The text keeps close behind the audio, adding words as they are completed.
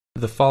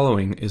The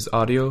following is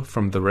audio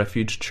from the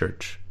Refuge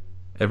Church.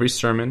 Every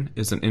sermon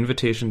is an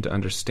invitation to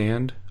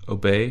understand,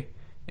 obey,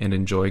 and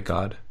enjoy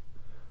God.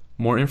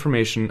 More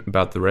information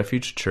about the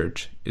Refuge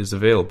Church is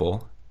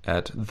available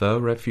at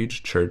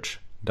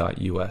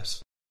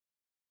therefugechurch.us.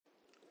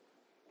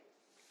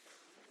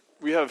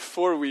 We have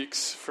 4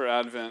 weeks for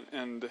Advent,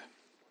 and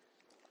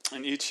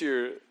each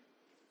year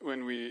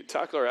when we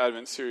tackle our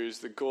Advent series,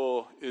 the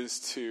goal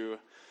is to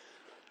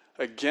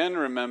again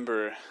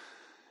remember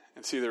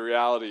and see the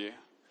reality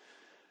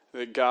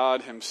that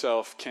God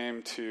himself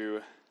came to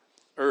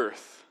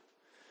earth,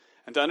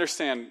 and to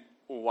understand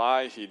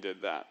why he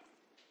did that.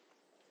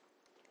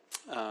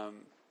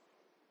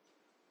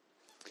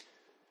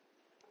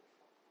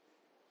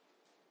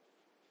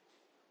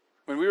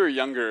 When we were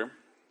younger,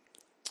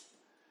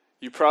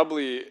 you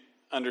probably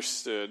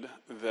understood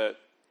that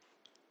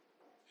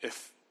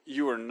if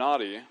you were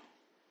naughty,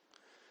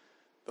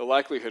 the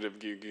likelihood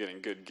of you getting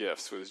good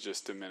gifts was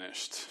just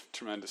diminished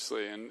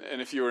tremendously.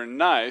 And if you were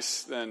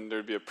nice, then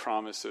there'd be a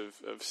promise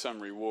of some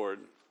reward.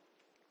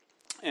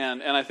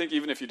 And I think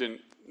even if you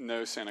didn't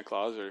know Santa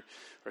Claus or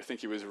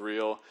think he was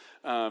real,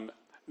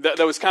 that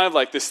was kind of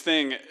like this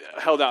thing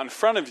held out in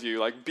front of you,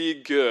 like be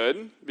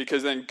good,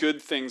 because then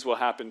good things will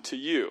happen to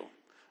you,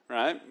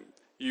 right?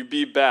 You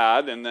be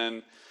bad, and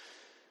then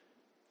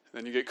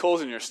you get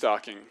coals in your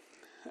stocking.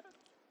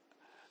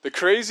 The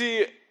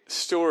crazy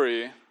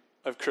story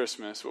of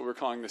Christmas, what we're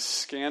calling the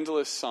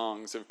scandalous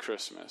songs of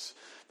Christmas.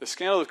 The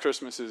scandal of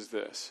Christmas is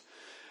this: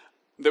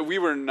 that we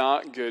were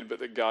not good, but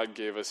that God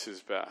gave us his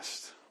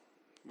best.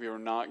 We were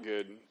not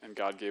good, and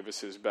God gave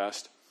us his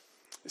best.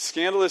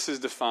 Scandalous is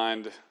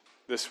defined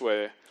this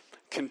way: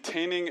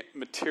 containing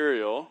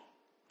material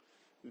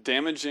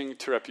damaging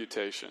to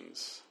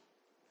reputations.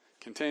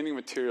 Containing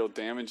material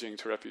damaging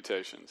to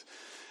reputations.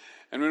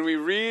 And when we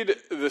read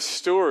the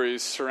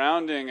stories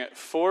surrounding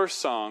 4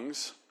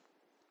 songs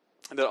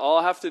that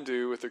all have to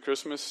do with the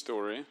Christmas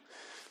story,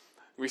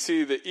 we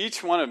see that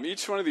each one of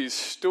these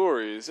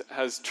stories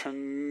has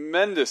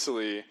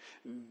tremendously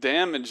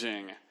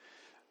damaging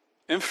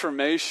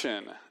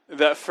information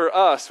that for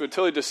us would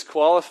totally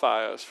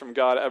disqualify us from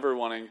God ever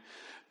wanting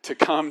to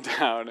come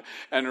down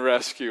and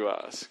rescue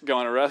us, go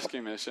on a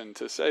rescue mission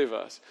to save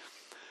us.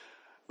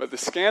 But the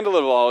scandal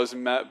of all is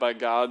met by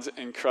God's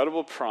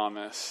incredible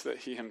promise that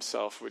he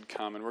himself would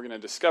come, and we're going to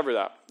discover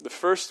that. The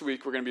first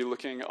week we're going to be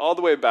looking all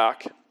the way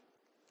back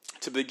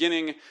to the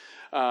beginning,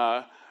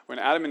 when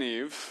Adam and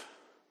Eve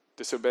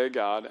disobey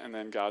God, and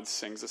then God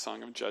sings a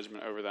song of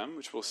judgment over them,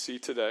 which we'll see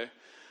today.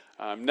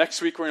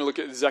 Next week, we're going to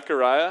look at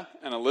Zechariah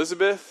and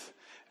Elizabeth,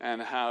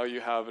 and how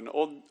you have an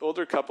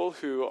older couple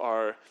who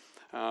are,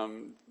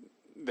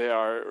 they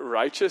are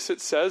righteous,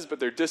 it says,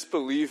 but they're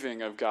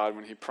disbelieving of God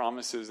when he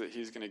promises that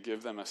he's going to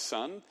give them a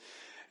son.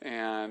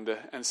 And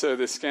so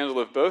the scandal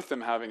of both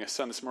them having a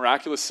son, this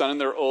miraculous son in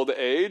their old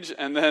age,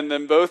 and then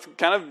them both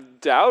kind of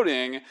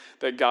doubting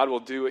that God will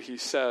do what he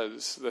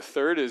says. The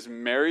third is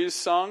Mary's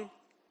song.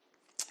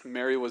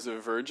 Mary was a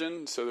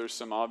virgin, so there's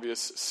some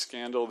obvious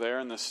scandal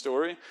there in the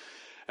story.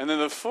 And then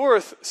the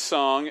fourth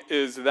song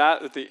is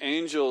that the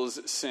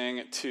angels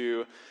sing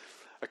to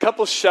a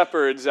couple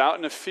shepherds out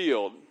in a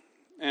field.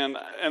 And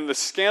the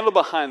scandal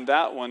behind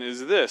that one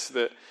is this,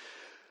 that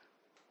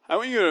I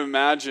want you to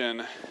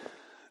imagine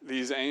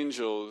these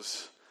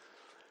angels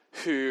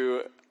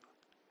who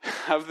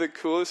have the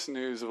coolest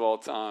news of all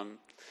time.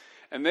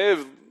 And they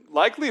have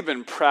likely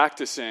been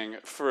practicing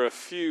for a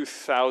few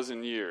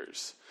thousand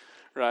years,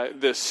 right?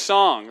 This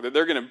song that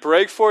they're going to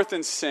break forth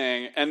and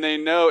sing, and they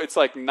know it's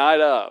like night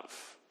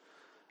of.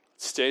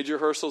 Stage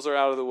rehearsals are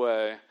out of the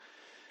way. And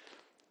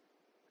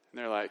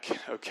they're like,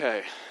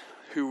 okay,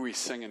 who are we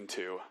singing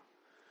to?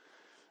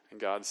 And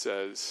God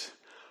says,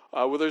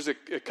 well, there's a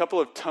couple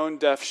of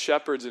tone-deaf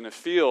shepherds in a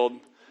field.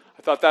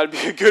 I thought that'd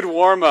be a good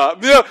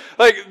warm-up. You know,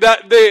 like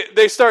that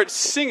they start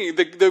singing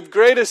the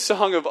greatest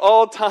song of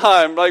all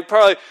time, like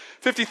probably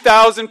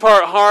 50,000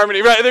 part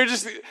harmony, right?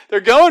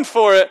 They're going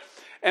for it.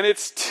 And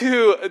it's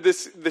to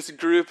this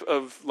group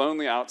of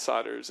lonely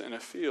outsiders in a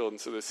field. And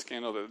so the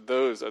scandal that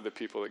those are the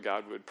people that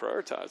God would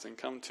prioritize and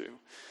come to.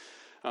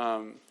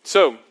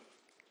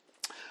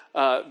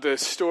 The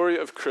story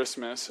of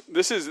Christmas.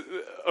 This is,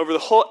 over the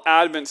whole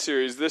Advent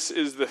series, this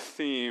is the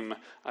theme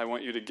I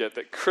want you to get,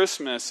 that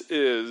Christmas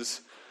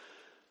is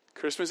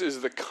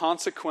the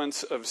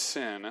consequence of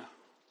sin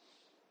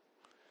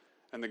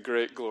and the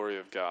great glory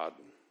of God.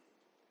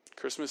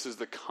 Christmas is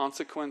the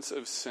consequence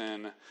of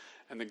sin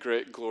and the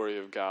great glory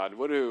of God.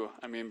 What do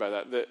I mean by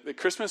that? That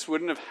Christmas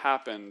wouldn't have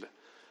happened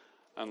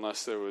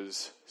unless there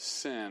was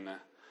sin.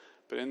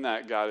 But in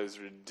that, God is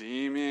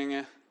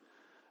redeeming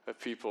a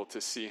people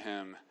to see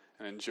him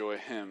and enjoy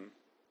him.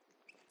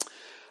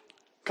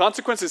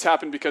 Consequences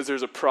happen because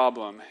there's a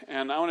problem.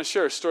 And I want to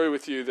share a story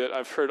with you that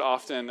I've heard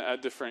often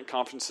at different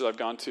conferences I've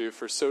gone to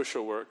for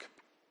social work.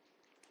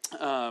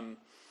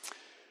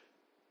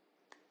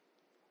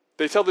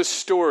 They tell this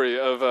story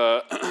of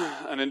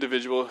an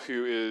individual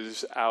who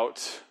is out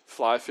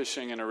fly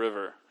fishing in a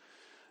river,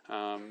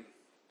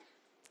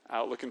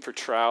 out looking for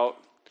trout,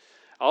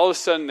 all of a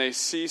sudden they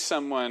see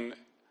someone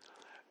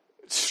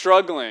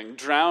struggling,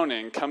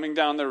 drowning, coming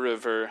down the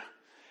river,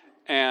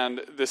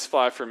 and this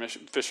fly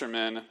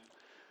fisherman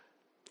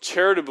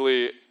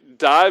charitably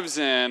dives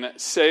in,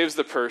 saves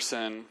the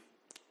person.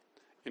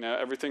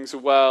 Everything's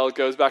well,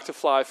 goes back to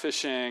fly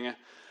fishing.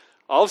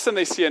 All of a sudden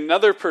they see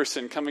another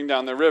person coming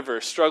down the river,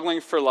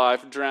 struggling for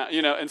life,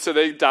 and so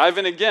they dive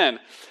in again.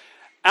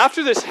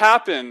 After this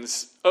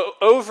happens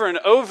over and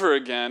over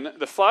again,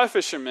 the fly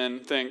fisherman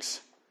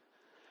thinks,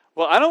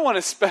 well, I don't want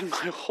to spend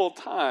my whole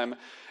time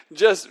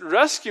just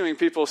rescuing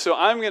people, so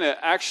I'm going to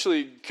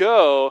actually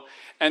go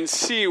and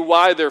see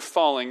why they're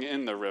falling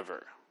in the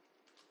river.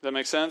 Does that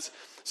make sense?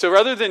 So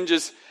rather than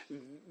just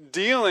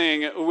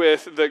dealing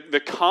with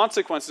the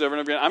consequences over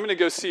and over again, I'm going to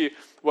go see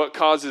what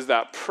causes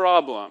that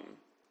problem.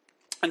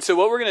 And so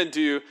what we're going to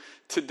do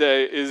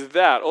today is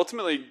that.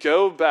 Ultimately,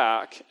 go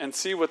back and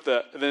see what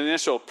the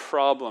initial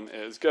problem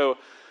is. Go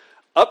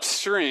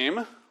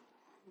upstream.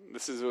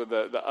 This is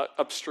the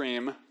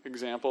upstream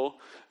example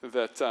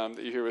that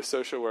you hear with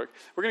social work.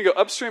 We're going to go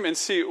upstream and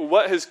see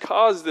what has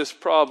caused this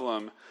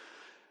problem,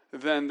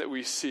 then that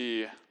we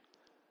see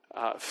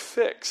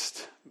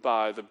fixed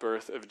by the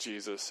birth of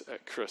Jesus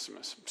at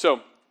Christmas.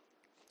 So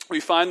we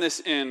find this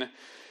in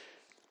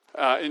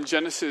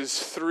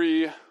Genesis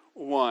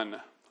 3:1.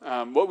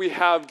 What we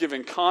have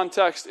given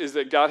context is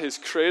that God has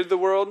created the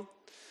world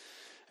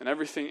and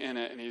everything in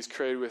it, and he's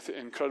created with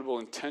incredible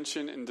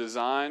intention and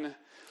design.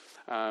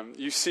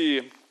 You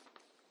see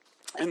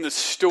in the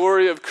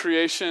story of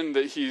creation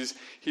that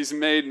he's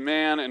made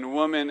man and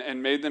woman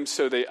and made them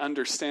so they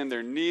understand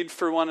their need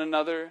for one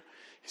another.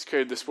 He's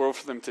created this world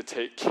for them to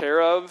take care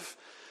of,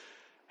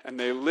 and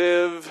they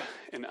live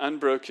in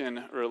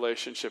unbroken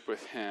relationship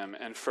with him.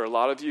 And for a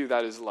lot of you,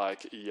 that is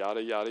like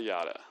yada, yada,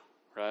 yada,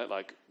 right?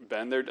 Like,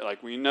 been there,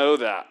 like we know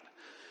that.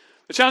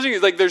 The challenging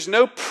is, like, there's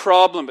no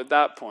problem at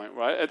that point,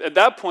 right? At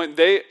that point,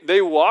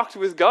 they walked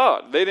with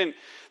God. They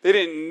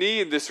didn't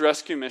need this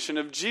rescue mission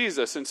of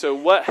Jesus. And so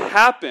what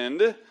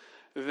happened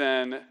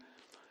then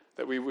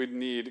that we would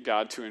need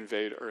God to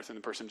invade earth in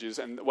the person of Jesus?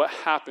 And what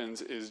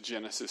happens is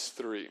Genesis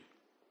 3.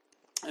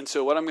 And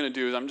so what I'm going to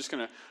do is I'm just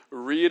going to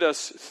read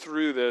us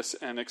through this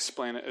and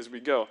explain it as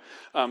we go.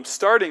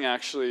 Starting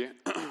actually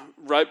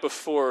right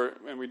before,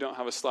 and we don't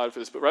have a slide for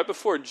this, but right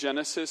before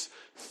Genesis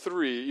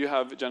 3, you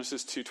have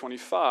Genesis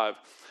 2:25,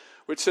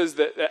 which says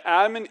that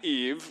Adam and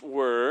Eve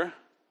were,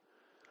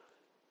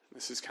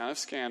 this is kind of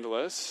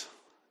scandalous,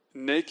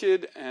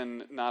 naked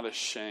and not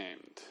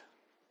ashamed.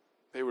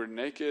 They were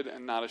naked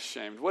and not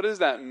ashamed. What does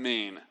that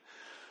mean?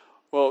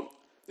 Well,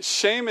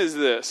 shame is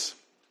this.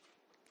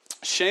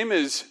 Shame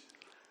is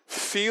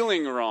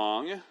feeling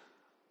wrong,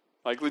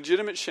 like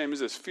legitimate shame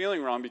is this,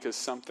 feeling wrong because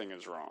something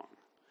is wrong.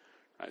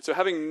 Right? So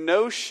having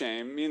no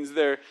shame means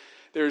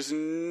there's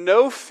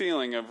no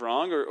feeling of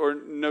wrong or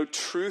no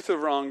truth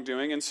of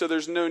wrongdoing, and so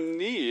there's no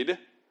need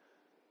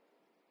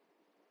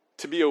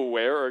to be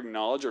aware or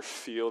acknowledge or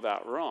feel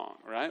that wrong,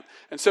 right?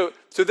 And so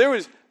there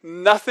was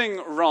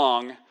nothing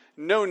wrong,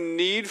 no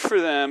need for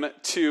them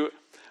to,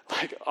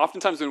 like,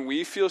 oftentimes when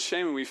we feel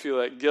shame and we feel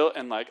like guilt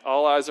and like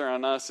all eyes are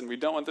on us and we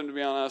don't want them to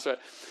be on us, right?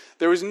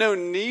 There was no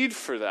need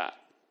for that,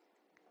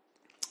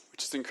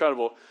 which is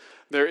incredible.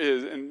 There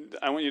is, and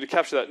I want you to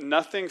capture that.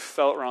 Nothing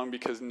felt wrong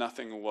because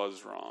nothing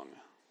was wrong.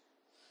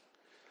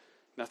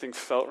 Nothing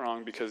felt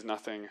wrong because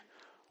nothing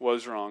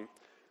was wrong.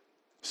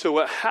 So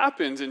what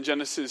happens in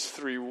Genesis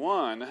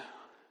 3:1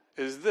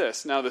 is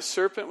this. Now the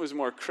serpent was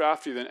more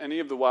crafty than any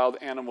of the wild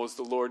animals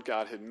the Lord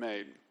God had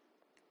made.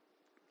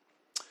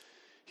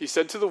 He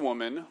said to the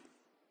woman,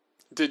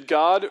 "Did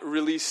God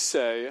really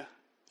say,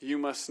 'You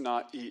must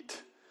not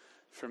eat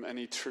from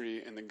any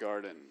tree in the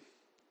garden?'"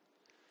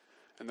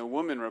 And the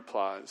woman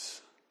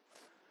replies,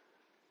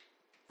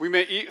 "We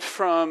may eat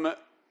from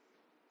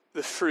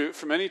the fruit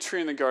from any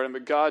tree in the garden,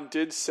 but God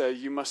did say,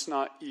 'You must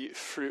not eat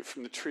fruit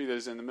from the tree that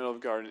is in the middle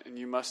of the garden, and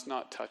you must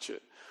not touch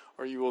it,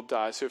 or you will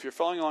die.'" So if you're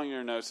following along in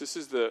your notes, this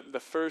is the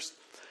first,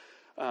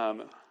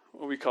 what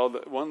we call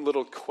the one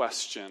little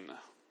question.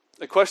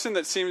 A question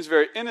that seems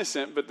very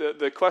innocent, but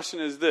the question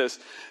is this: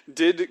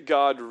 did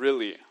God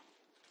really?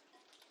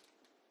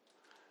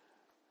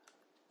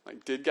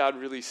 Like, did God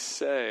really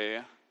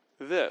say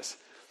this?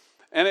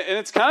 And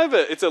it's kind of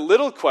it's a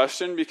little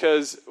question,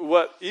 because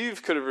what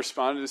Eve could have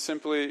responded is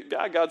simply,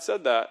 yeah, God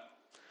said that.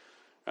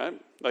 Right?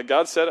 Like,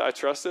 God said it, I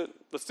trust it,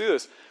 let's do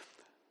this.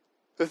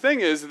 The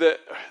thing is that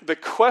the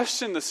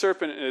question the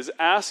serpent is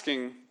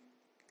asking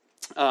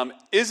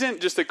isn't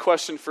just a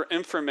question for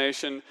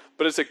information,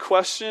 but it's a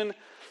question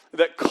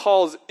that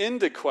calls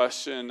into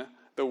question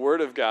the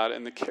Word of God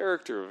and the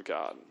character of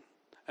God.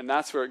 And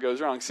that's where it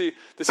goes wrong. See,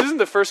 this isn't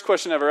the first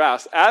question ever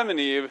asked. Adam and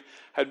Eve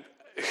had,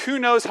 who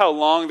knows how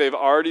long they've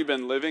already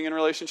been living in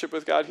relationship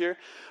with God here,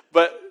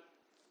 but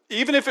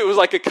even if it was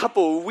like a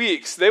couple of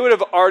weeks, they would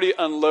have already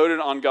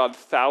unloaded on God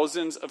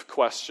thousands of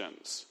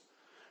questions.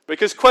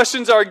 Because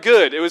questions are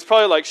good. It was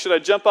probably like, should I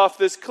jump off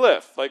this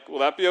cliff? Like, will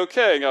that be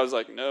okay? And God was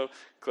like, no,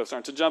 cliffs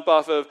aren't to jump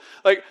off of.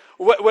 Like,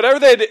 whatever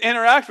they had to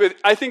interact with,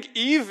 I think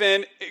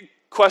even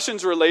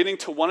questions relating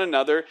to one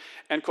another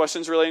and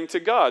questions relating to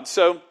God.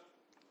 So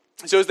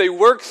as they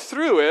work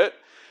through it,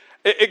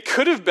 it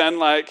could have been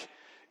like,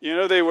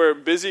 they were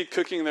busy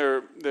cooking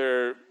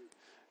their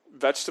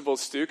vegetable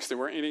stew because they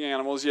weren't eating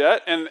animals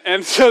yet.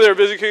 And so they're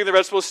busy cooking their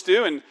vegetable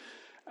stew. And,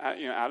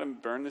 Adam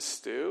burned the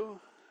stew.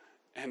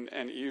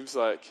 And Eve's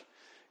like,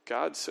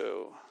 God,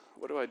 so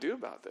what do I do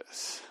about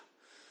this?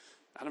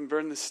 Adam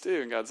burned the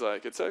stew. And God's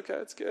like, it's okay,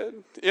 it's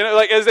good.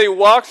 As they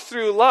walked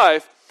through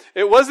life,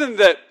 it wasn't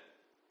that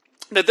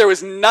there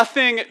was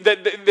nothing,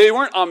 that they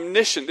weren't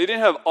omniscient. They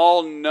didn't have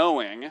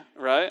all-knowing,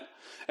 right?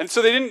 And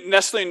so they didn't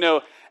necessarily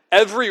know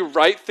every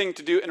right thing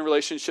to do in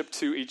relationship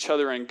to each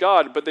other and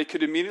God, but they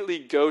could immediately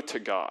go to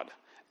God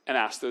and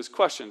ask those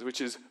questions, which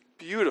is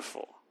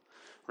beautiful,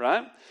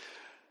 right?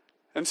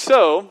 And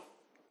so,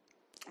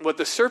 what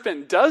the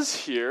serpent does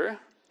here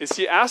is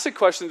he asks a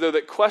question, though,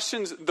 that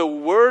questions the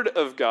word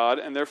of God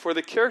and therefore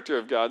the character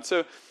of God.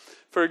 So,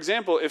 for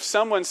example, if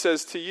someone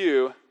says to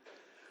you,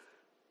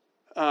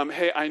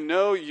 hey, I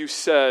know you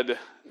said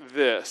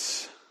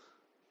this,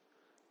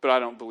 but I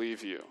don't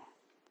believe you.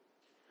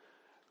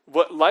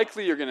 What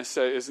likely you're going to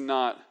say is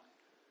not,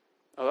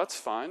 oh, that's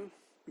fine.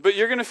 But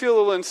you're going to feel a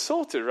little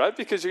insulted, right?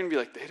 Because you're going to be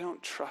like, they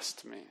don't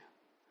trust me.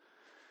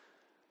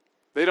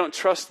 They don't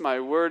trust my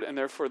word, and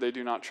therefore they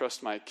do not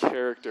trust my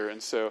character.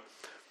 And so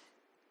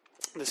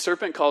the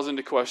serpent calls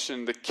into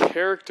question the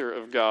character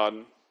of God.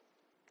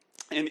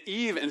 And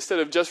Eve, instead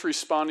of just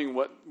responding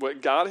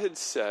what God had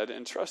said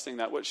and trusting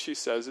that, what she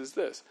says is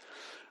this,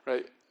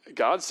 right?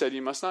 God said,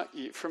 you must not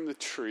eat from the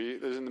tree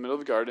that is in the middle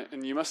of the garden,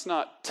 and you must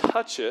not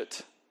touch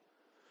it,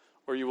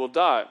 or you will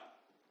die.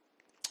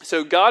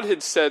 So God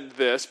had said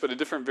this, but a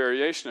different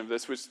variation of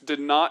this, which did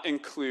not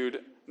include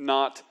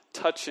not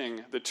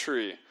touching the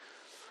tree.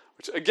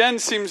 Which again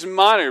seems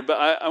minor, but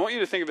I want you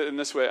to think of it in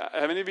this way.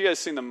 Have any of you guys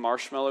seen the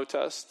marshmallow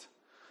test?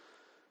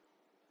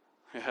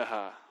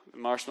 Yeah, the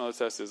marshmallow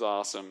test is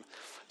awesome.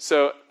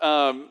 So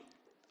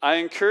I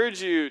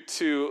encourage you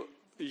to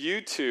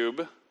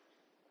YouTube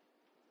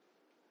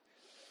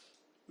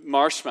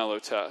marshmallow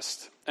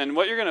test. And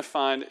what you're going to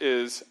find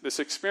is this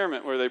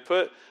experiment where they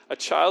put a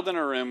child in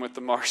a room with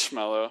the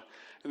marshmallow,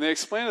 and they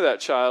explain to that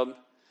child,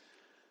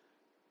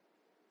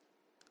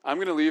 I'm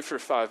going to leave for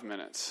 5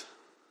 minutes,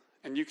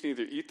 and you can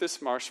either eat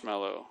this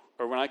marshmallow,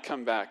 or when I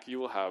come back, you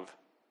will have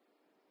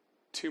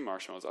 2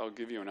 marshmallows. I'll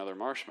give you another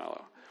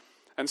marshmallow.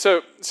 And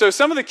so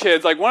some of the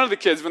kids, like one of the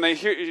kids, when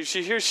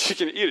she hears she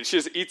can eat it, she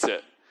just eats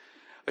it.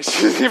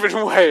 She doesn't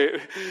even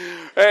wait.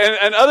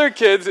 And other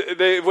kids,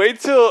 they wait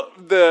till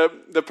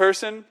the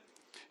person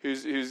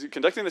who's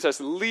conducting the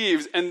test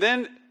leaves, and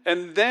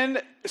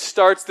then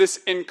starts this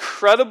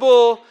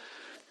incredible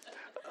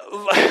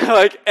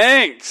like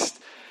angst.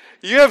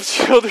 You have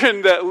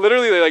children that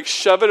literally they like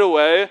shove it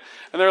away,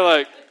 and they're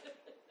like.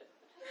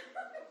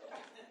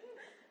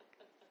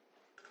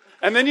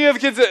 And then you have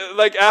kids that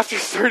like after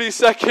 30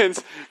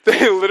 seconds,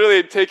 they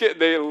literally take it,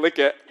 they lick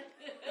it,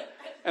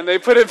 and they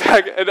put it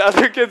back. And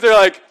other kids are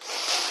like.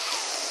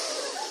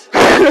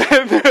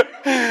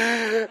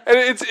 And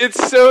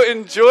it's so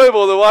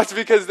enjoyable to watch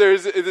because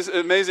there's this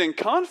amazing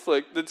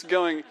conflict that's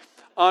going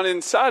on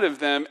inside of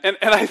them. And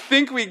I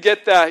think we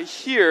get that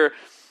here,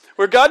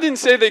 where God didn't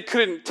say they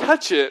couldn't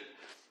touch it,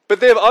 but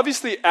they have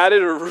obviously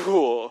added a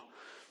rule.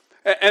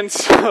 And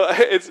so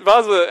it's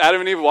possible that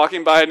Adam and Eve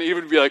walking by and Eve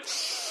would be like,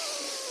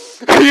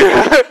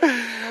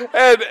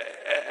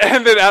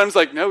 and then Adam's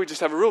like, no, we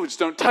just have a rule. We just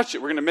don't touch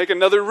it. We're going to make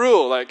another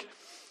rule. Like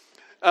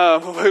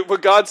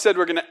what God said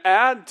we're going to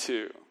add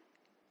to.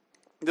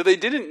 That they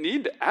didn't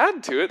need to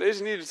add to it. They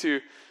just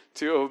needed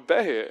to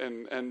obey it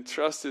and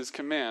trust his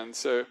command.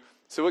 So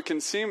what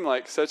can seem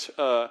like such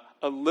a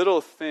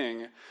little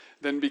thing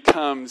then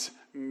becomes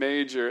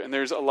major. And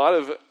there's a lot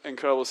of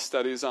incredible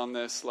studies on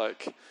this,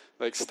 like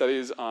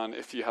studies on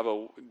if you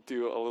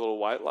do a little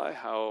white lie,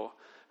 how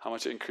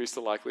much it increased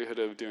the likelihood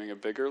of doing a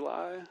bigger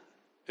lie.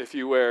 If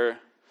you wear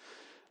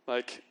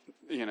like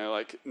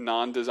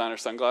non-designer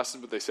sunglasses,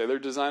 but they say they're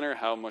designer,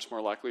 how much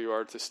more likely you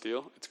are to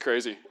steal. It's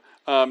crazy.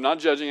 Not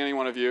judging any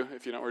one of you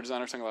if you don't wear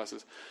designer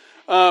sunglasses.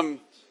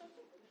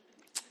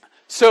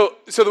 So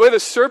the way the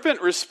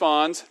serpent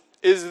responds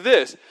is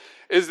that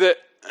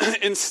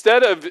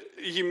instead of,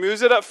 he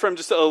moves it up from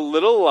just a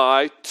little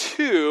lie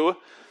to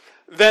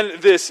then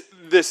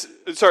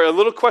a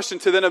little question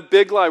to then a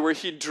big lie where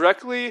he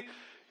directly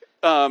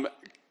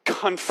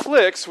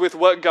conflicts with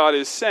what God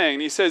is saying.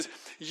 He says,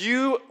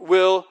 you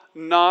will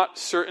not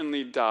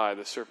certainly die,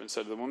 the serpent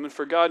said to the woman,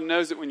 for God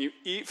knows that when you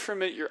eat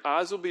from it, your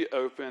eyes will be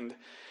opened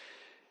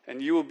and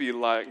you will be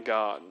like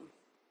God.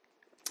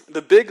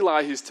 The big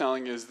lie he's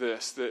telling is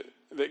this,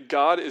 that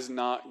God is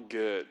not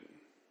good.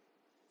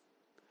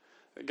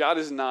 That God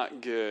is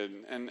not good.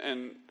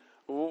 And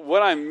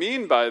what I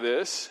mean by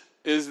this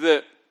is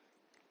that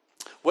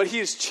what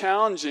he's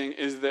challenging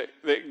is that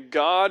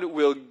God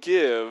will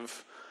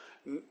give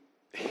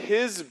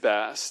his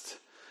best,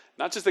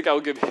 not just that God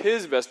will give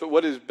his best, but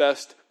what is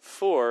best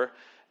for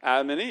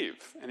Adam and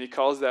Eve. And he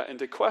calls that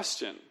into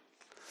question.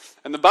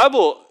 And the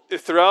Bible,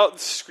 throughout the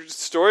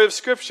story of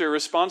Scripture,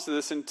 responds to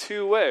this in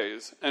two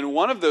ways. And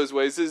one of those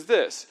ways is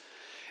this.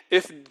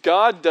 If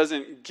God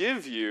doesn't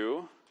give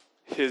you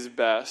his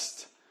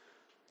best,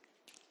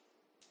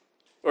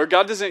 or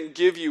God doesn't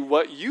give you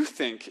what you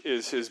think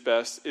is his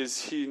best,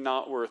 is he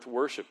not worth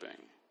worshiping?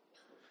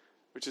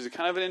 Which is a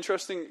kind of an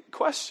interesting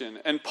question.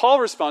 And Paul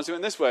responds to it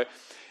in this way.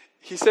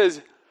 He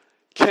says,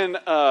 can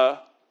a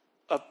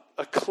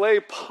clay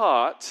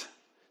pot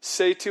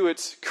say to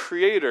its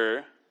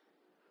creator,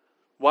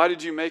 why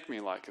did you make me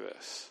like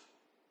this?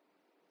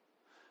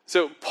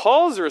 So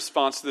Paul's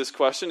response to this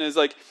question is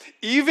like,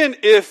 even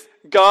if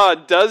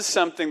God does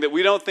something that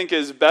we don't think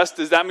is best,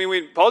 does that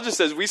mean Paul just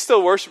says we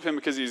still worship him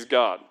because he's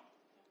God?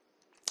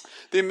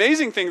 The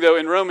amazing thing, though,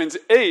 in Romans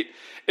 8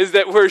 is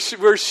that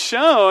we're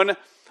shown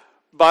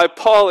by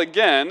Paul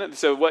again.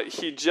 So what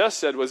he just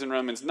said was in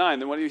Romans 9.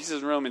 Then what he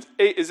says in Romans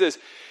 8 is this.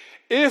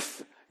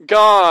 If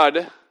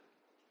God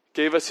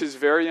gave us his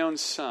very own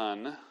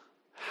son,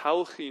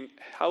 how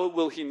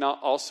will he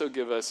not also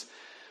give us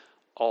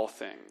all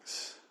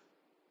things?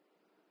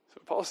 So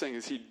what Paul's saying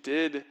is he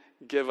did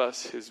give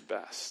us his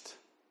best.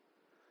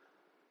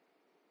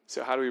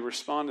 So how do we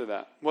respond to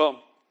that?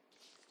 Well,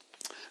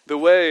 the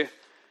way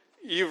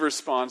Eve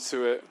responds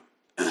to it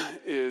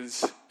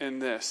is in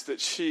this, that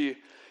she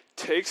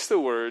takes the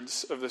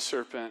words of the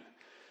serpent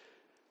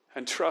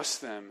and trusts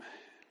them.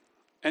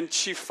 And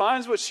she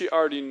finds what she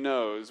already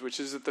knows,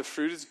 which is that the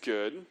fruit is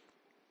good.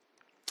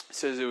 It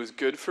says it was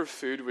good for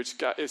food,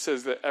 it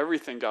says that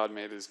everything God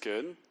made is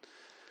good.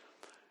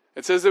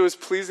 It says it was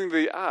pleasing to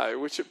the eye,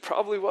 which it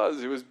probably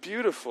was. It was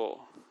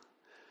beautiful.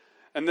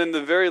 And then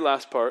the very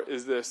last part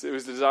is this. It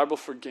was desirable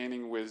for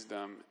gaining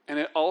wisdom. And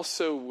it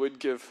also would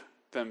give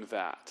them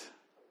that.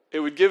 It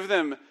would give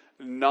them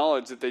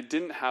knowledge that they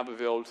didn't have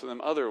available to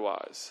them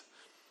otherwise.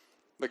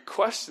 The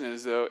question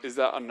is, though, is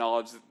that a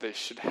knowledge that they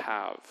should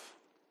have?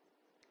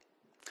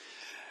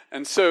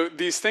 And so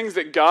these things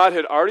that God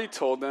had already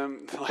told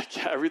them, like,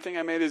 yeah, everything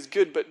I made is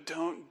good, but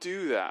don't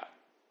do that.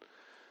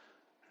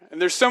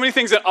 And there's so many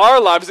things in our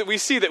lives that we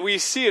see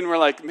and we're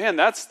like, man,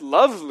 that's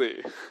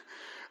lovely.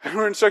 And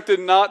we're instructed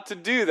not to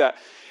do that.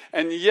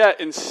 And yet,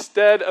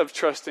 instead of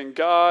trusting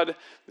God,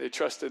 they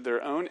trusted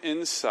their own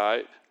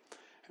insight.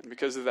 And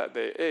because of that,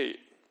 they ate.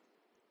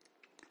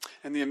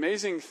 And the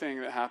amazing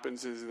thing that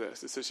happens is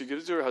this. It says she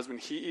gives it to her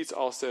husband. He eats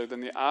also. Then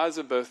the eyes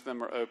of both of them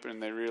were open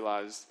and they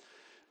realized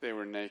they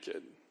were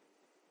naked.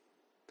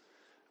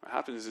 What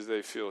happens is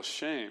they feel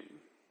shame.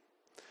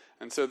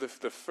 And so the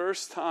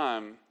first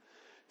time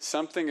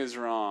something is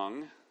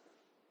wrong,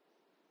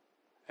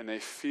 and they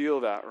feel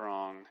that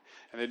wrong,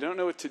 and they don't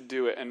know what to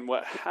do it. And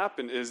what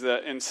happened is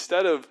that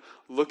instead of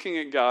looking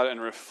at God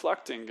and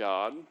reflecting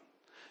God,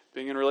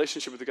 being in a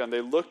relationship with God,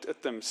 they looked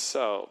at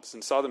themselves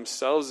and saw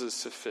themselves as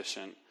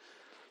sufficient,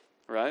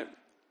 right?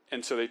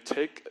 And so they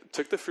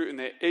took the fruit and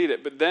they ate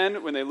it. But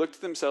then when they looked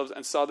at themselves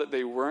and saw that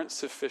they weren't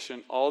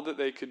sufficient, all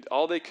they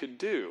could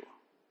do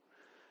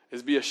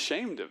is be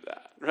ashamed of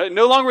that, right?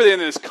 No longer were they in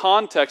this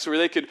context where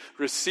they could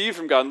receive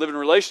from God and live in a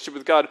relationship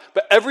with God,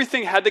 but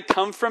everything had to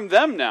come from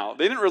them now.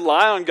 They didn't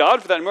rely on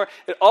God for that anymore.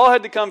 It all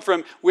had to come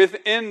from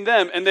within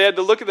them, and they had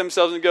to look at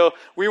themselves and go,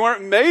 we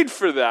weren't made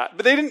for that.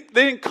 But they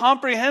didn't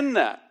comprehend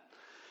that.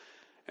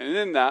 And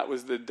in that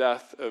was the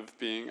death of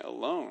being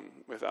alone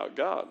without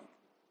God.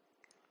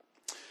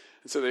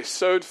 And so they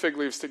sewed fig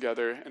leaves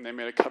together, and they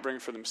made a covering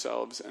for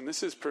themselves. And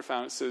this is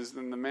profound. It says,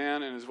 then the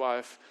man and his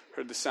wife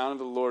heard the sound of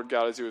the Lord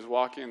God as he was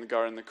walking in the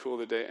garden in the cool of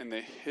the day, and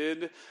they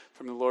hid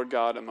from the Lord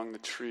God among the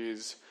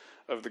trees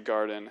of the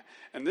garden.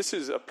 And this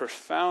is a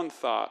profound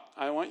thought.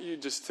 I want you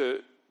just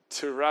to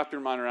wrap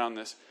your mind around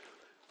this.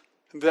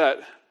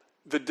 That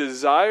the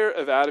desire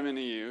of Adam and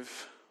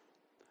Eve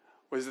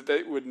was that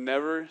they would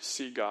never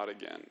see God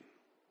again.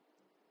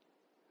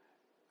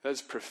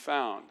 That's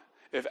profound.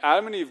 If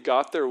Adam and Eve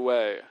got their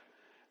way,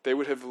 they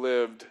would have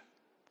lived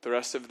the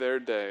rest of their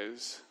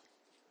days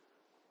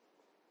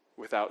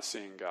without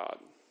seeing God.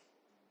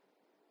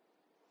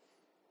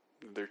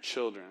 Their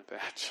children, if they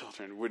had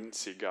children, wouldn't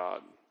see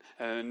God.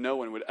 And no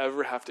one would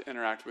ever have to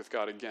interact with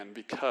God again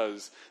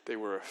because they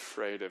were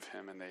afraid of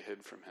him and they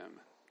hid from him.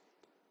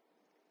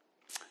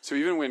 So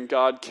even when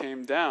God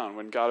came down,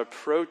 when God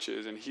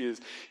approaches and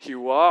he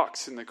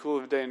walks in the cool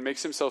of the day and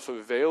makes himself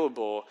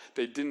available,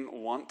 they didn't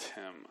want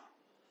him.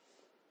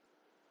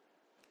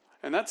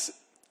 And that's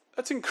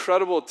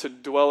incredible to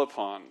dwell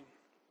upon.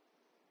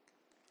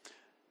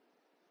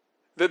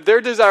 That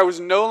their desire was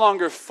no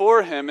longer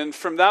for him, and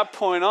from that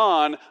point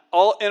on,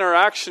 all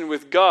interaction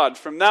with God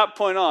from that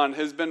point on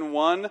has been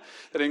one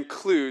that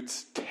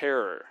includes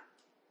terror.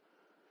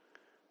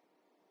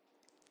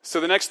 So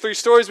the next three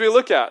stories we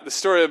look at, the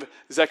story of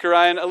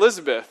Zechariah and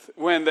Elizabeth,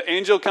 when the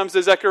angel comes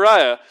to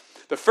Zechariah,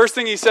 the first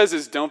thing he says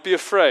is, don't be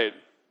afraid.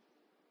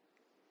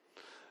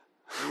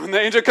 When the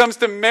angel comes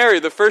to Mary,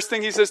 the first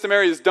thing he says to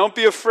Mary is, don't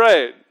be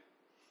afraid.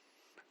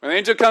 When the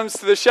angel comes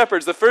to the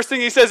shepherds, the first thing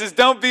he says is,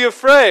 don't be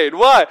afraid.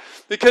 Why?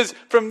 Because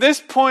from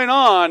this point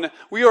on,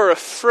 we are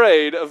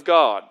afraid of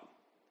God.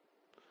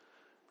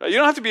 You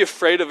don't have to be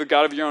afraid of a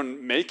God of your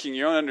own making,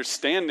 your own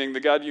understanding, the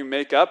God you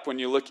make up when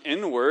you look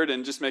inward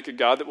and just make a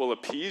God that will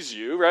appease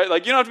you, right?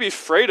 Like, you don't have to be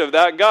afraid of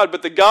that God,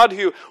 but the God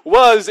who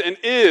was and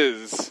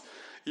is,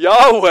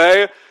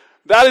 Yahweh,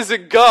 that is a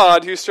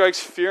God who strikes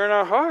fear in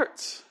our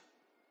hearts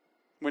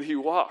when he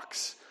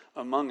walks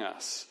among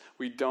us.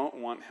 We don't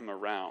want him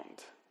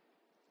around.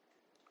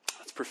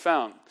 That's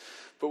profound.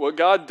 But what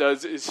God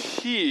does is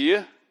he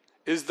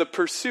is the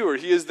pursuer.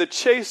 He is the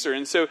chaser.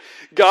 And so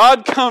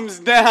God comes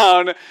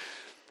down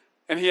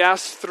and he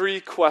asks 3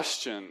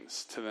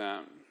 questions to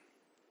them.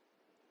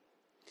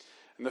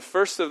 And the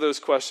first of those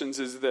questions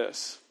is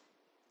this: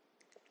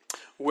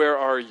 where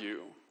are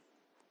you?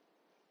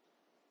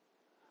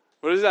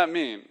 What does that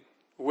mean?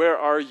 Where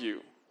are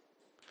you?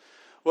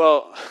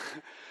 Well,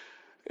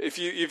 if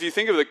you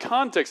think of the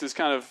context, it's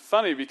kind of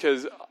funny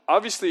because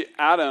obviously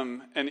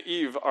Adam and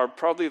Eve are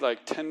probably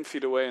like 10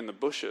 feet away in the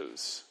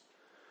bushes.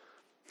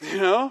 You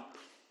know?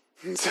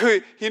 And so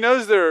he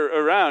knows they're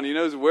around. He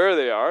knows where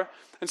they are.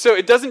 And so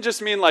it doesn't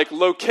just mean like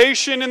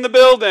location in the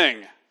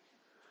building.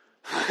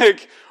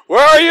 Like,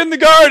 where are you in the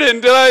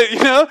garden?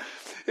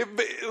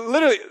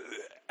 Literally,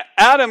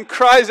 Adam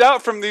cries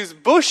out from these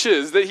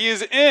bushes that he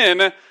is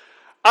in,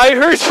 I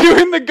heard you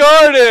in the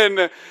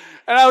garden.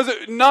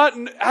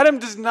 And Adam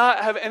does not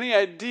have any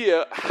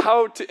idea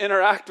how to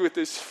interact with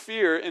this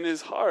fear in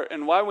his heart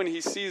and why when he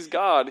sees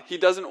God, he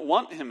doesn't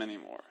want him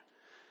anymore.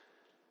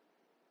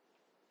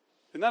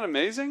 Isn't that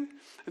amazing?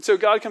 And so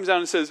God comes down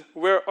and says,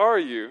 where are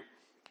you?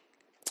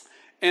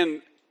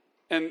 And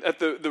at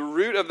the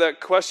root of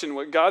that question,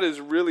 what God is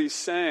really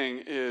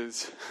saying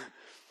is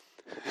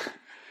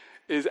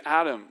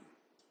Adam,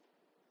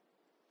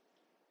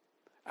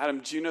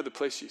 do you know the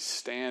place you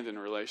stand in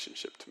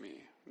relationship to me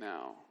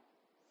now?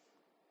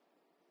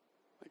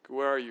 Like,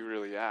 where are you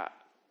really at?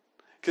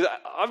 Because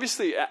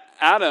obviously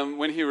Adam,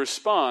 when he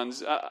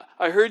responds,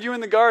 I heard you in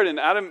the garden.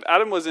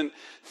 Adam wasn't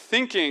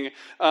thinking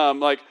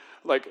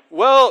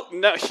well,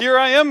 now here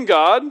I am,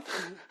 God.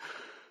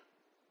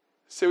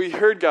 So he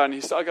heard God and he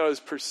saw God as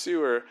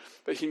pursuer,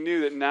 but he knew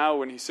that now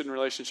when he stood in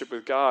relationship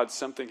with God,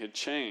 something had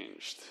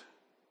changed.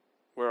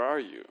 Where are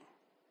you?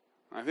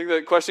 I think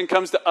that question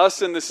comes to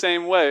us in the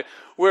same way,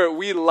 where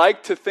we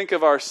like to think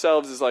of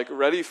ourselves as like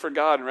ready for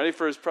God and ready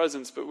for his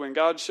presence, but when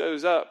God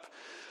shows up,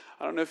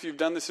 I don't know if you've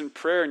done this in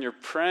prayer and you're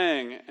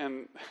praying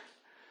and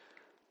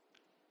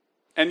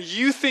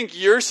you think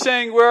you're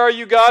saying, where are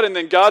you, God? And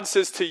then God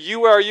says to you,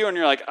 where are you? And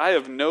you're like, I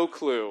have no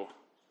clue.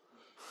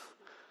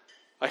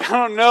 Like,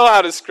 I don't know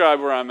how to describe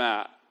where I'm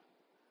at.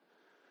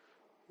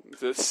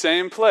 It's the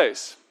same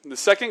place. The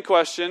second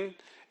question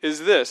is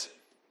this: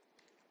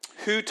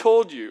 who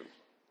told you?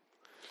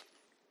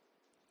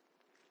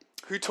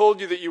 Who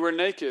told you that you were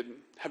naked?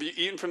 Have you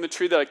eaten from the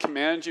tree that I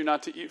commanded you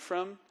not to eat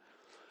from?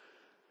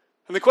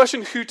 And the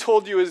question, who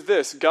told you, is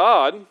this: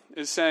 God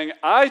is saying,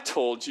 I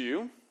told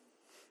you,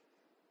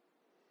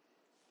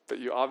 but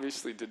you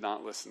obviously did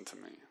not listen to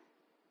me.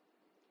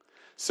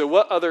 So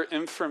what other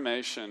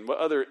information, what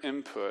other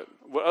input,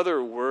 what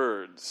other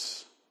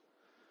words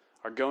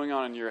are going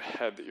on in your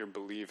head that you're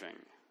believing?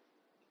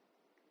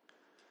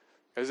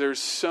 Because there's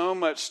so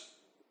much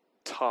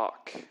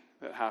talk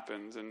that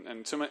happens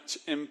and so much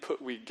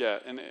input we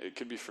get. And it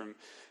could be from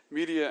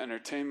media,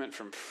 entertainment,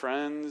 from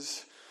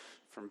friends,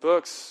 from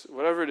books,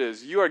 whatever it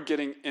is. You are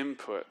getting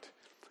input.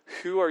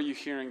 Who are you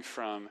hearing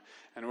from,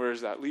 and where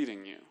is that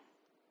leading you?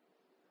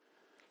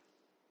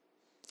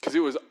 Because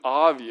it was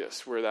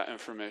obvious where that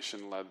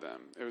information led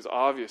them. It was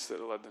obvious that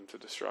it led them to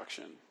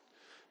destruction.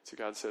 So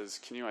God says,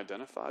 can you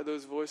identify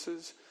those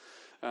voices?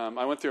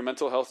 I went through a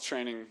mental health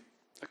training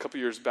a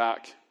couple years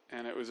back,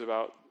 and it was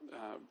about,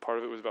 part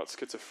of it was about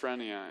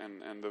schizophrenia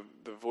and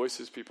the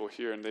voices people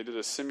hear. And they did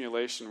a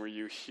simulation where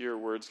you hear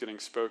words getting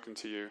spoken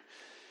to you.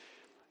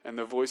 And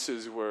the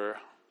voices were,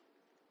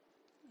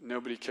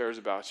 nobody cares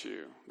about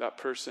you. That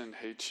person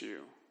hates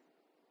you.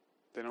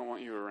 They don't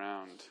want you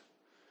around.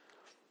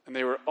 And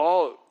they were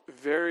all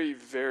very,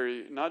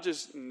 very, not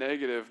just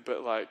negative,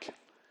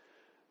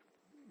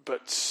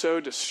 but so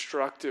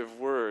destructive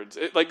words.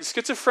 Like,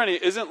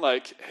 schizophrenia isn't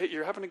like, hey,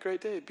 you're having a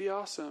great day, be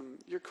awesome,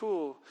 you're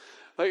cool.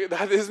 Like,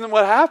 that isn't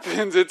what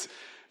happens. It's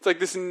like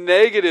this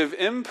negative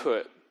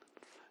input.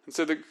 And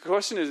so the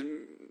question is,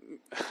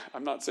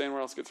 I'm not saying we're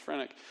all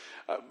schizophrenic.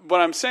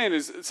 What I'm saying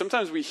is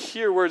sometimes we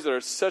hear words that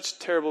are such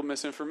terrible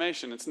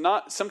misinformation.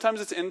 Sometimes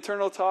it's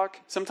internal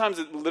talk. Sometimes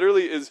it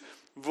literally is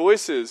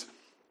voices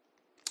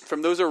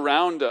from those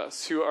around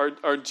us who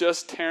are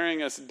just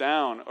tearing us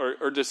down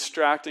or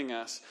distracting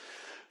us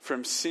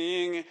from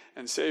seeing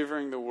and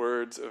savoring the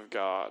words of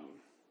God.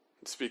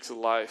 It speaks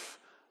life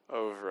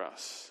over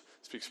us.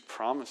 It speaks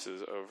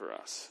promises over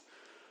us.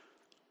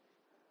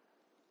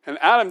 And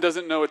Adam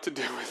doesn't know what to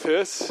do with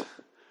this.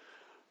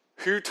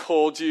 Who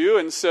told you?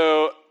 And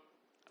so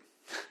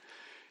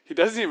he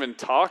doesn't even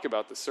talk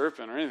about the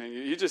serpent or anything.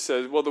 He just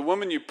says, well, the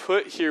woman you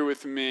put here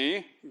with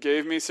me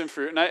gave me some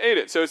fruit and I ate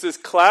it. So it's this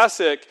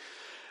classic,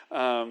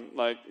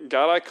 God,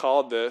 I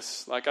called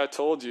this. Like I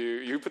told you,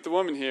 you put the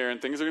woman here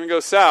and things are going to go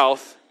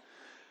south.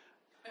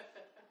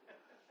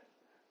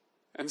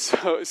 And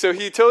so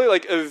he totally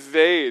like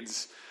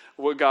evades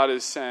what God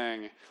is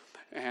saying.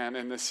 And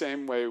in the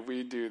same way,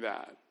 we do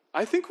that.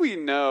 I think we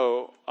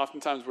know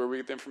oftentimes where we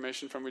get the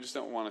information from. We just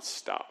don't want to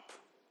stop.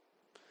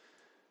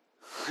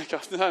 Like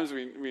oftentimes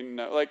we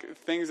know, like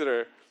things that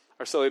are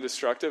slightly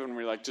destructive, and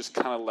we like just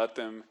kind of let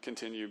them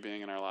continue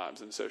being in our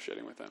lives and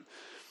associating with them.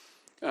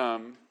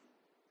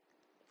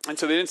 And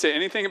so they didn't say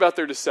anything about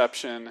their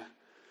deception,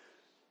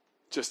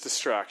 just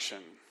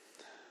distraction.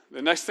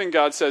 The next thing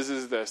God says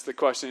is this, the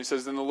question. He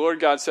says, "Then the Lord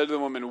God said to the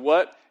woman,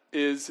 'What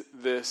is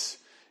this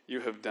you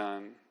have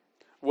done?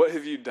 What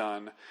have you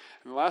done?'"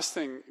 And the last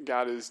thing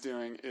God is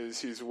doing is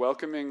he's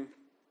welcoming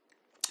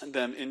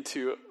them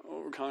into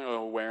what we're calling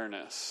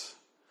awareness.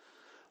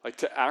 Like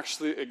to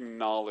actually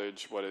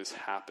acknowledge what has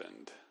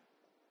happened.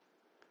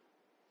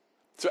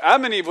 So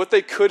Adam and Eve, what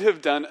they could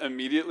have done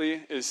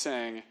immediately is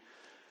saying,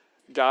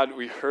 "God,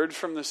 we heard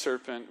from the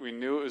serpent. We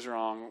knew it was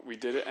wrong. We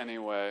did it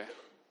anyway.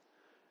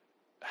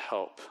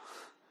 Help."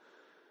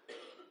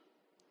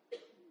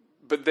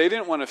 But they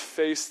didn't want to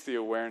face the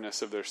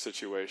awareness of their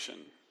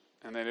situation.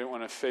 And they didn't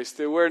want to face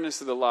the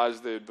awareness of the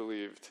lies they had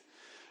believed.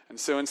 And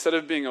so instead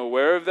of being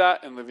aware of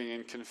that and living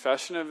in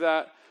confession of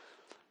that,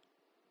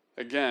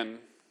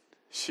 again,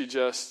 she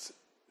just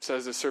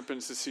says, "The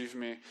serpents deceived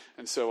me,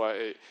 and so I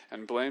ate,"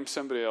 and blames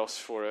somebody else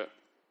for it.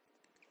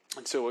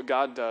 And so what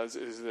God does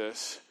is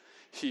this.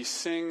 He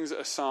sings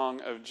a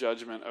song of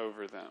judgment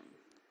over them.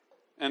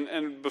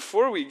 And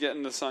before we get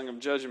into the song of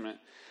judgment,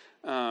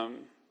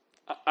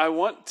 I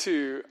want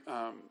to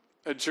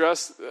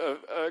address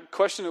a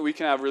question that we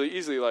can have really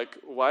easily, like,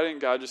 why didn't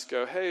God just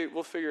go, "Hey,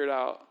 we'll figure it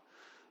out"?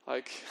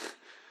 Like,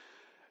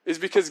 is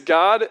because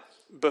God,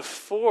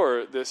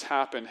 before this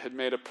happened, had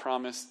made a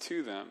promise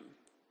to them.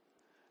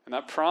 And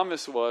that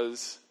promise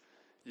was,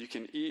 you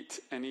can eat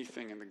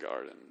anything in the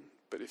garden,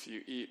 but if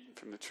you eat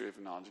from the tree of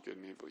knowledge of good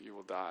and evil, you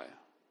will die.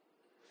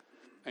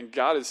 And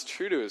God is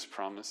true to his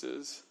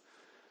promises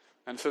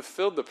and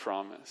fulfilled the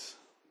promise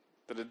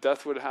that a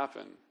death would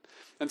happen.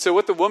 And so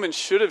what the woman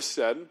should have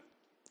said,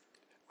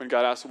 when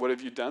God asked, "What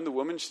have you done?" the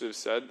woman should have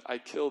said, "I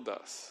killed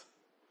us.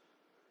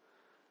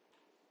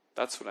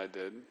 That's what I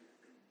did,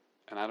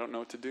 and I don't know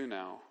what to do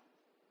now."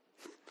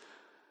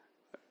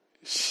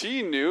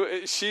 She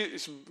knew, she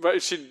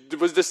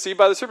was deceived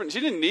by the serpent.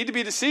 She didn't need to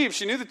be deceived.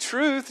 She knew the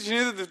truth. She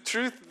knew that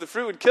the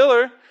fruit would kill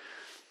her.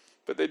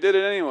 But they did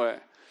it anyway.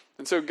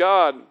 And so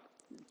God,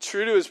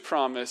 true to his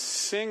promise,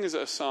 sings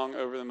a song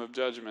over them of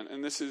judgment.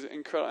 And this is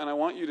incredible. And I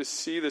want you to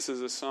see this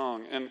as a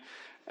song. And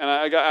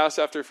I got asked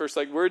after first,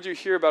 like, where did you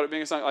hear about it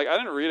being a song? Like, I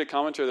didn't read a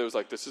commentary that was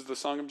like, this is the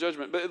song of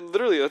judgment. But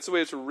literally, that's the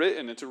way it's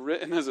written. It's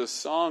written as a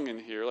song in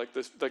here. Like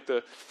this, like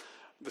the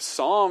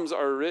Psalms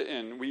are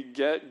written. We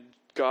get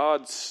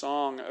God's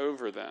song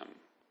over them.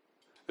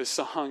 The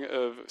song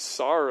of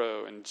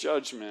sorrow and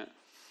judgment.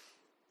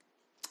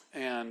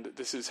 And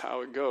this is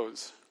how it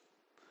goes.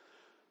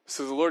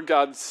 So the Lord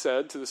God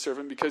said to the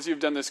serpent, "Because you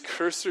have done this,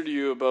 cursed are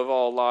you above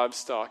all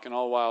livestock and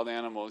all wild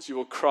animals. You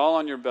will crawl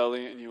on your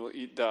belly and you will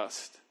eat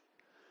dust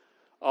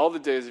all the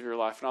days of your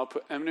life. And I'll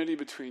put enmity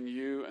between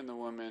you and the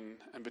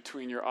woman, and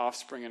between your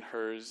offspring and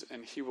hers.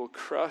 And he will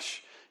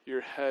crush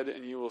your head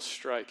and you will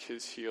strike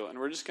his heel." And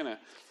we're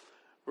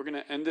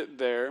gonna end it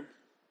there.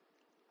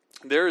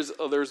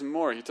 There's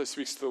more. He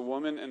speaks to the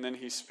woman, and then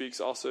he speaks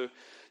also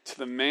to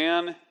the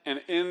man.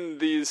 And in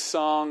these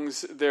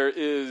songs, there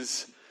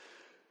is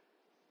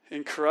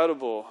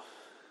incredible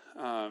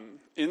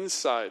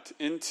insight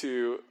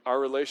into our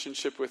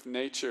relationship with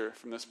nature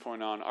from this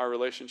point on, our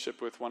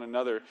relationship with one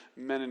another,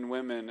 men and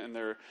women, and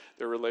their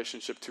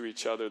relationship to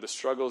each other, the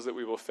struggles that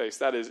we will face.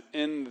 That is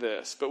in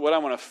this. But what I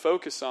want to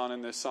focus on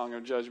in this song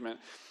of judgment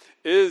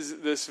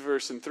is this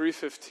verse in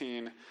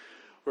 3:15,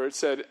 where it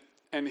said,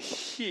 "And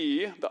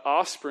he," the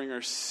offspring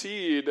or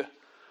seed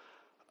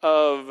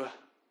of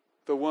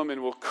the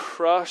woman, "will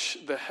crush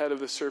the head of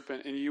the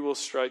serpent, and you will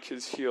strike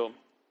his heel."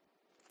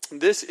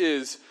 This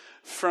is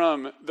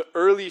from the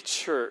early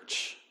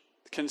church,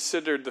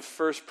 considered the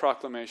first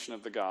proclamation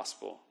of the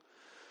gospel.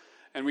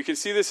 And we can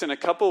see this in a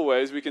couple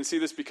ways. We can see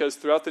this because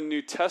throughout the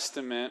New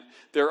Testament,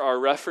 there are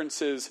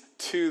references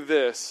to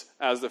this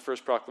as the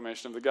first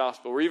proclamation of the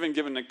gospel. We're even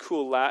given a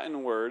cool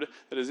Latin word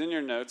that is in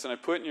your notes, and I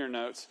put in your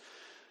notes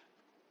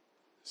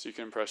so you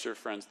can impress your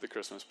friends at the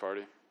Christmas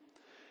party.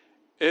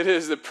 It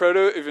is the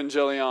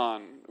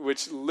proto-evangelion,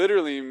 which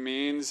literally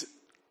means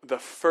the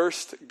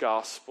first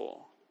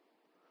gospel.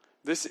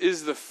 This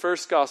is the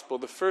first gospel,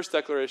 the first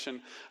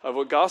declaration of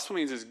what gospel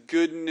means is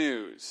good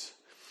news.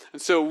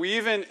 And so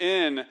woven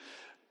in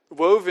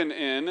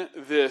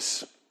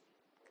this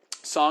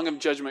song of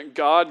judgment,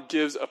 God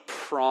gives a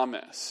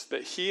promise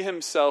that he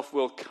himself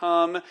will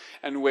come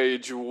and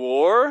wage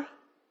war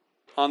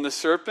on the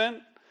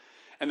serpent,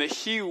 and that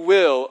he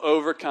will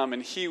overcome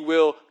and he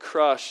will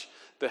crush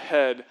the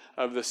head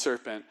of the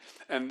serpent.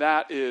 And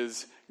that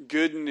is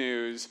good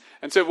news.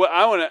 And so what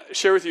I want to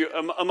share with you,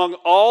 among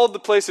all the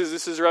places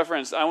this is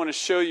referenced, I want to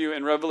show you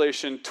in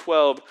Revelation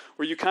 12,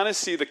 where you kind of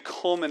see the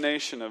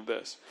culmination of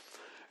this.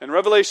 In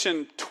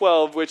Revelation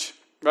 12, which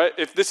right?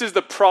 If this is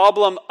the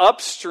problem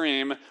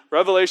upstream,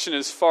 Revelation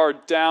is far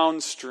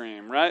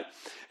downstream, right?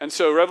 And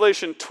so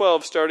Revelation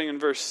 12, starting in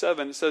verse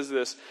 7, it says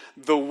this: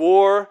 the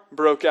war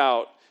broke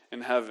out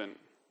in heaven.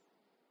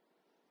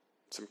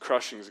 Some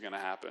crushing is going to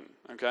happen,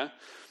 okay?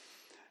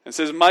 It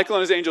says, Michael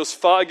and his angels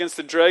fought against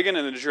the dragon,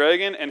 and the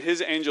dragon and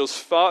his angels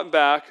fought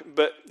back,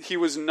 but he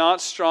was not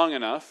strong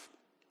enough.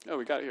 Oh,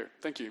 we got it here.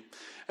 Thank you.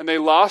 And they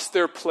lost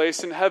their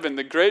place in heaven.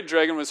 The great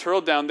dragon was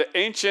hurled down, the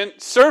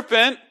ancient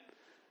serpent.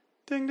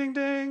 Ding, ding,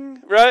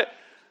 ding. Right?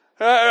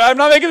 I'm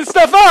not making this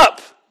stuff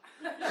up.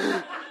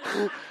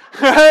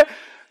 Right?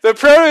 The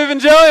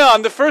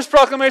proto-evangelion, the first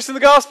proclamation of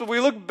the gospel,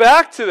 we look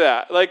back to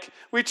that. Like,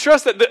 we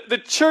trust that. The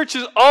church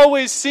has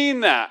always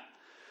seen that.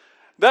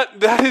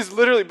 That is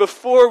literally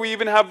before we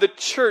even have the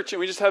church and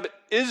we just have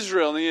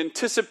Israel, and the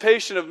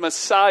anticipation of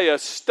Messiah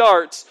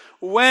starts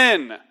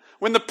when?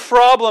 When the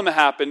problem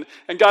happened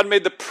and God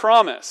made the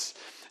promise.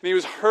 And he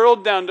was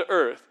hurled down to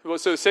earth.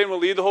 So Satan will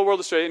lead the whole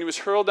world astray, and he was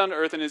hurled down to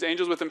earth, and his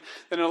angels with him.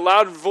 And a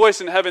loud voice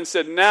in heaven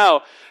said,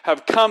 now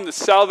have come the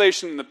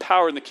salvation and the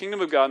power and the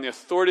kingdom of God and the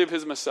authority of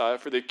his Messiah.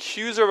 For the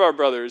accuser of our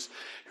brothers,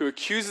 who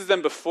accuses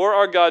them before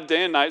our God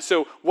day and night.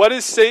 So what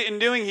is Satan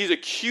doing? He's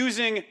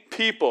accusing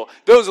people.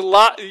 Those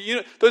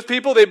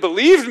people, they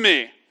believed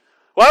me.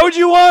 Why would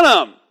you want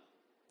them?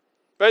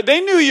 Right?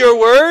 They knew your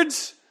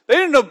words. They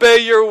didn't obey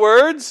your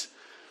words.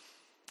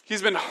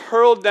 He's been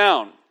hurled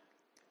down.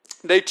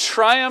 They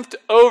triumphed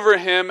over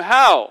him.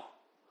 How?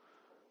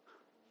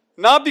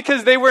 Not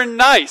because they were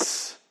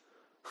nice.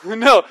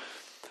 No.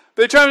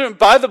 They triumphed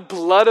by the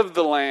blood of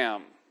the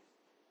Lamb.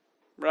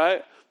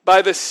 Right?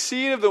 By the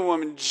seed of the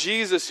woman,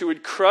 Jesus, who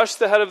would crush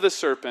the head of the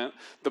serpent,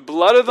 the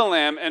blood of the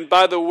Lamb, and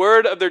by the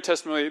word of their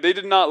testimony. They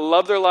did not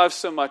love their lives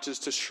so much as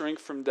to shrink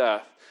from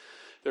death.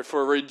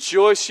 Therefore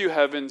rejoice, you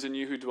heavens, and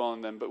you who dwell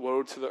in them. But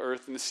woe to the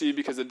earth and the sea,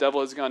 because the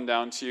devil has gone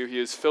down to you. He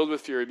is filled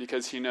with fury,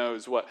 because he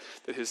knows what?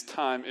 That his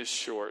time is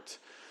short.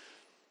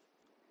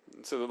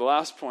 And so the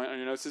last point on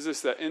your notes is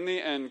this: that in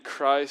the end,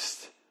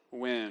 Christ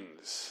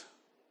wins.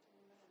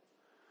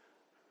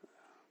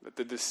 That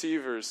the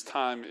deceiver's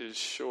time is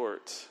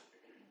short.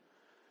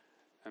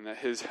 And that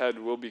his head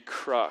will be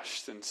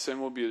crushed, and sin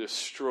will be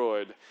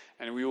destroyed,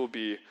 and we will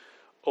be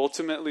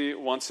ultimately,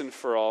 once and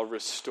for all,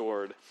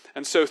 restored.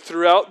 And so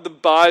throughout the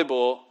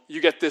Bible,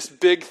 you get this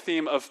big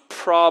theme of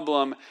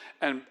problem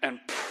and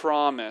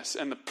promise.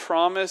 And the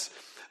promise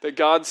that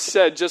God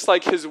said, just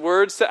like his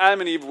words to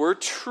Adam and Eve were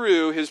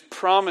true, his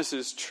promise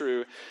is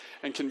true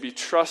and can be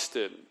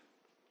trusted.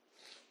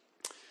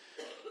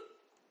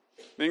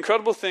 The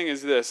incredible thing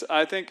is this: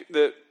 I think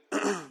that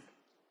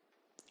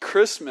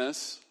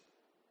Christmas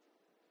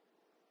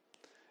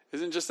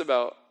isn't just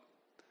about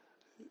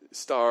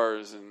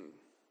stars and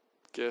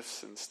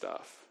gifts and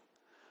stuff.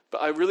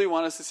 But I really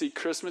want us to see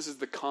Christmas as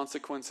the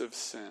consequence of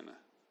sin.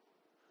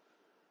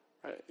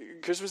 Right?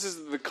 Christmas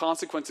is the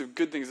consequence of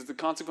good things. It's the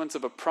consequence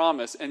of a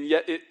promise, and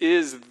yet it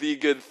is the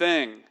good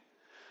thing.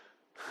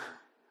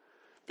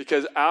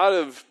 Because out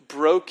of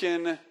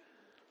broken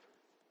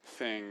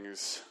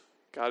things,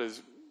 God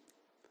is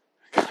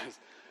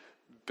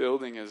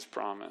building his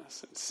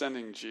promise and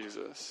sending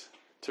Jesus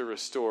to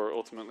restore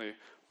ultimately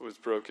what was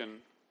broken.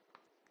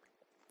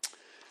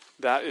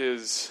 That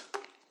is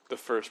the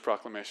first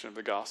proclamation of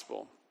the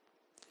gospel.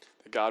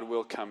 That God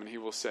will come and he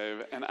will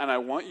save. And I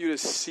want you to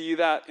see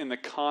that in the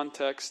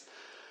context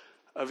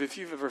of, if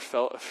you've ever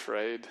felt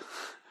afraid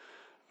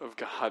of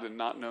God and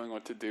not knowing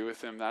what to do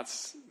with him,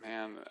 that's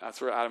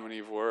where Adam and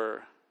Eve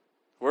were.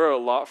 We're a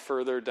lot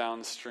further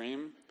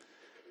downstream,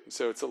 and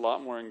so it's a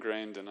lot more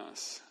ingrained in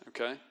us,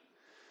 okay?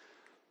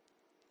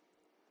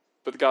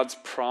 But God's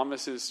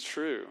promise is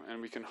true,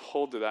 and we can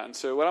hold to that. And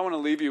so what I want to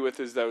leave you with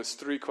is those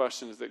three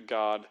questions that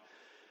God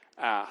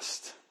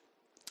asked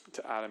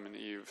to Adam and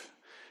Eve.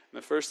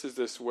 And the first is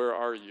this: where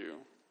are you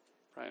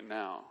right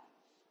now?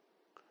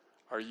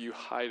 Are you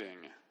hiding?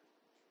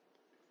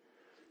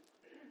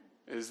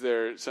 Is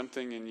there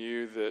something in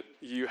you that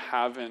you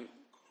haven't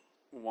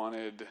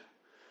wanted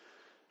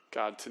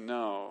God to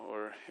know?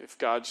 Or if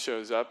God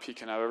shows up, he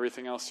can have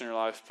everything else in your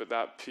life, but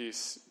that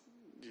piece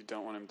you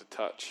don't want him to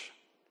touch.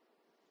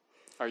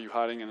 Are you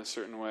hiding in a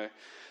certain way?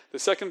 The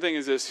second thing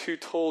is this: who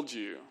told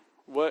you?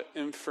 What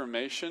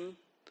information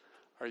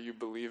are you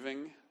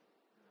believing?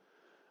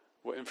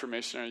 What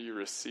information are you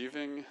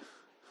receiving?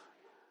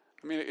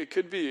 I mean, it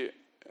could be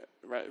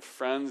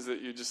friends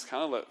that you just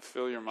kind of let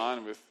fill your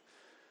mind with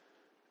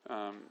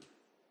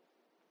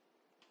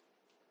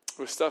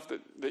stuff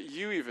that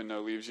you even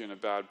know leaves you in a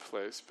bad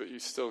place, but you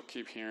still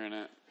keep hearing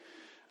it.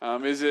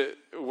 Is it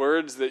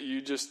words that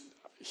you just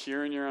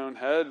hear in your own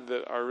head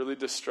that are really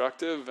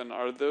destructive, and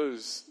are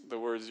those the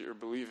words that you're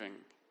believing?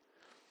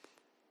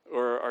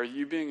 Or are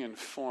you being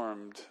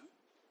informed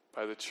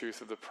by the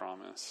truth of the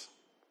promise?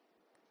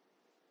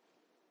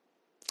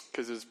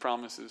 Because his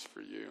promise is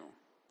for you.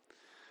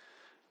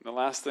 And the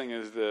last thing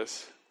is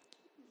this: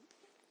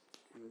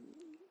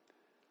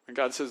 when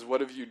God says,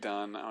 what have you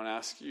done? I want to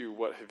ask you,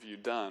 what have you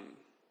done?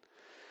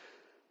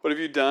 What have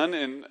you done,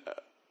 and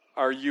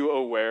are you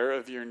aware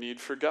of your need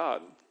for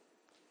God?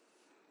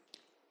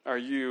 Are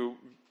you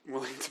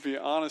willing to be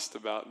honest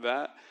about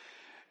that?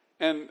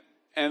 And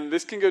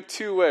this can go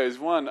two ways.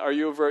 One, are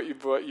you aware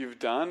of what you've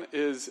done?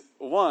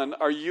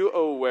 Are you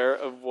aware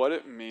of what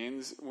it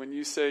means when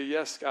you say,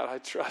 yes, God, I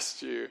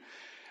trust you?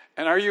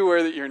 And are you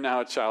aware that you're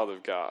now a child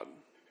of God?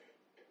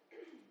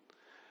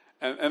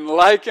 And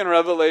like in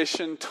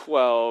Revelation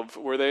 12,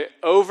 where they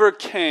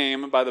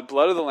overcame by the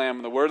blood of the Lamb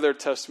and the word of their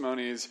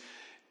testimonies,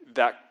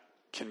 that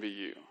can be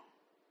you.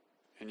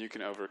 And you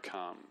can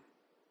overcome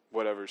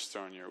whatever's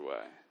thrown your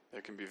way.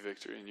 There can be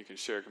victory, and you can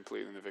share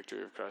completely in the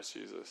victory of Christ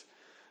Jesus.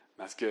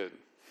 That's good.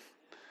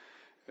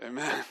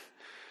 Amen.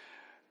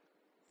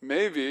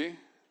 Maybe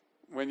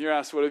when you're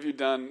asked, what have you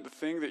done, the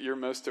thing that you're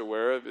most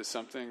aware of is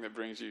something that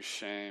brings you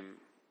shame.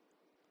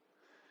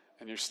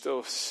 And you're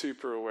still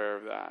super aware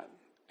of that.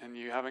 And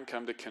you haven't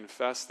come to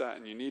confess that,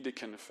 and you need to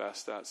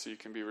confess that so you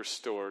can be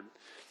restored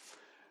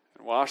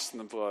and washed in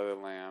the blood of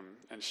the Lamb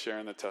and share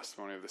in the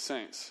testimony of the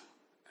saints.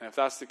 And if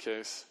that's the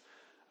case,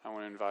 I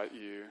want to invite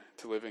you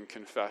to live in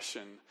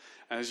confession.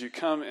 And as you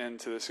come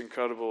into this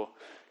incredible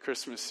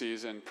Christmas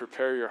season,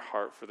 prepare your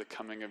heart for the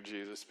coming of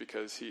Jesus,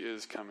 because he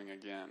is coming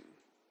again.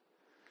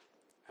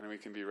 And we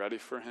can be ready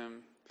for him,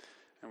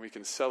 and we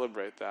can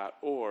celebrate that,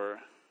 or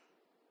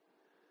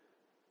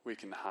we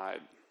can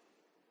hide.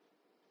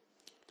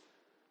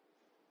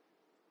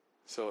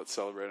 So let's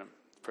celebrate him.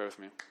 Pray with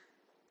me.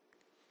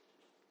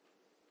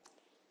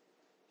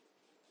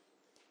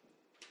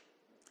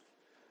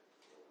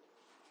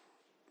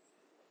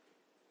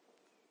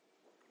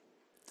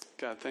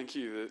 God, thank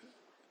you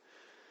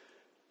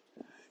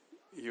that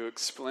you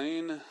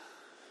explain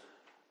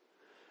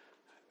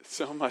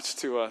so much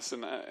to us,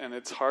 and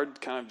it's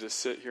hard kind of to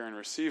sit here and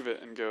receive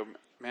it and go,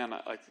 man,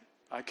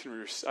 I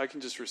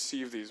can just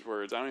receive these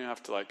words. I don't even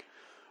have to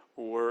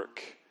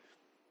work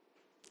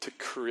to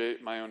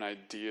create my own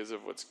ideas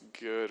of what's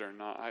good or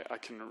not. I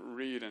can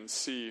read and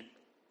see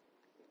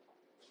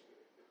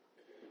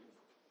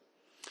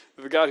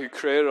the God who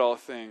created all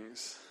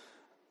things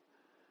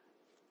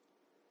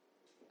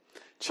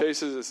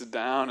chases us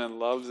down and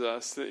loves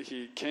us, that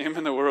he came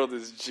in the world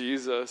as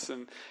Jesus,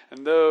 and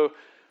though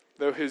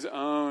his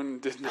own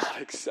did not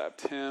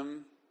accept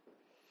him,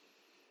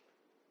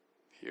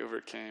 he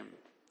overcame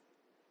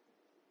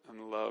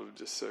and loved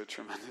just so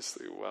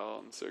tremendously well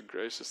and so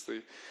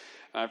graciously.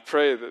 And I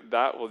pray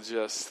that will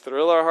just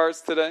thrill our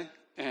hearts today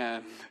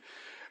and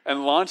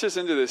launch us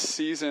into this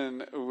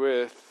season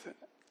with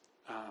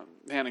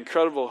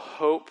incredible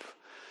hope.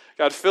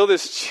 God, fill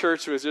this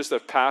church with just a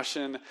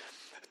passion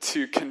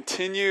to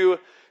continue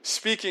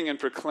speaking and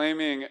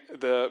proclaiming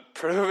the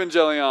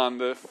Proevangelion,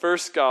 the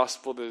first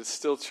gospel that is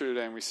still true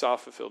today, and we saw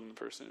fulfilled in the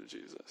person of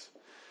Jesus.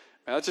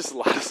 May that just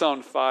light us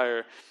on fire,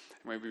 and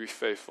may we be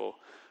faithful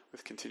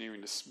with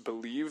continuing to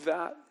believe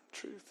that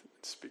truth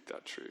and speak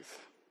that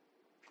truth.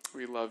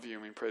 We love you,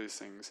 and we pray these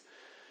things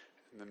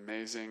in the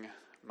amazing,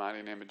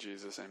 mighty name of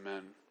Jesus.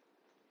 Amen.